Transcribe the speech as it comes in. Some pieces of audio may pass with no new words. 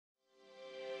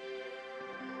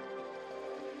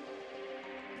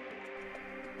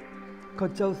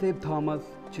Kochouseph Thomas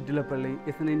Chittilappilly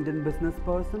is an Indian business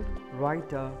person,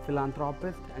 writer,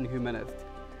 philanthropist and humanist.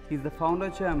 He is the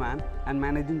founder, chairman and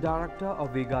managing director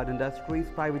of V-Guard Industries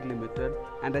Private Limited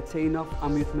and a chain of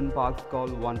amusement parks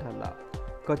called Wonderla.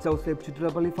 Kochouseph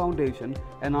Chittilappilly Foundation,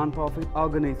 a non-profit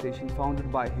organization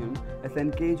founded by him, is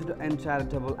engaged in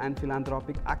charitable and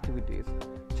philanthropic activities.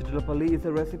 Chittilappilly is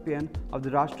a recipient of the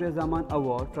Rashtriya Zaman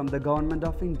Award from the Government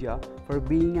of India for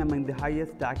being among the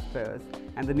highest taxpayers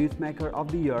and the Newsmaker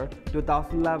of the Year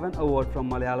 2011 award from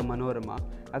Malayalam Manorama.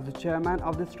 As the chairman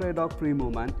of the Stray Dog Free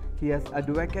Movement, he has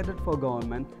advocated for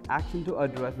government action to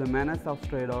address the menace of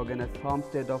stray dog in his home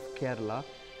state of Kerala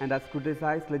and has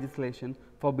criticized legislation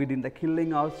forbidding the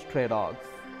killing of stray dogs.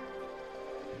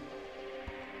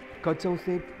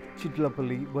 Kochouseph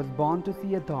Chittilappilly was born to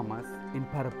C.A. Thomas in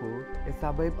Parapur, a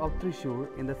suburb of Thrissur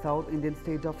in the South Indian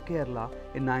state of Kerala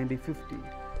in 1950.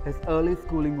 His early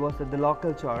schooling was at the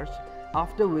local church,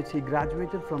 after which he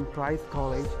graduated from Christ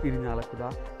College,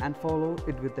 Irunalakuda, and followed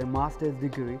it with a master's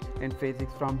degree in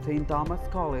physics from St. Thomas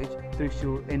College,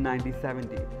 Thrissur in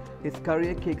 1970. His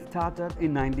career kick-started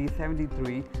in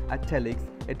 1973 at Telix,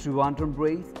 a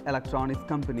Trivandrum-based electronics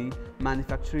company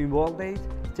manufacturing voltage,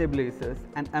 stabilizers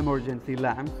and emergency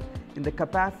lamps. In the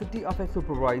capacity of a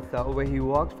supervisor where he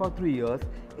worked for 3 years,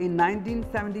 in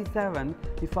 1977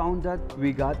 he founded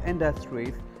V-Guard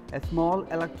Industries, a small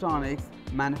electronics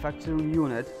manufacturing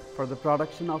unit for the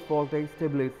production of voltage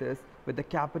stabilizers with a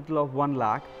capital of 1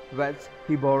 lakh, which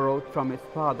he borrowed from his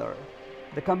father.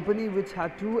 The company, which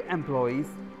had 2 employees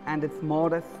and its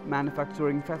modest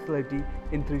manufacturing facility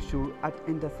in Thrissur at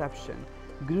interception,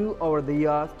 grew over the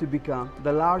years to become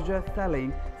the largest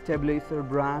selling stabilizer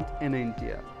brand in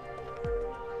India.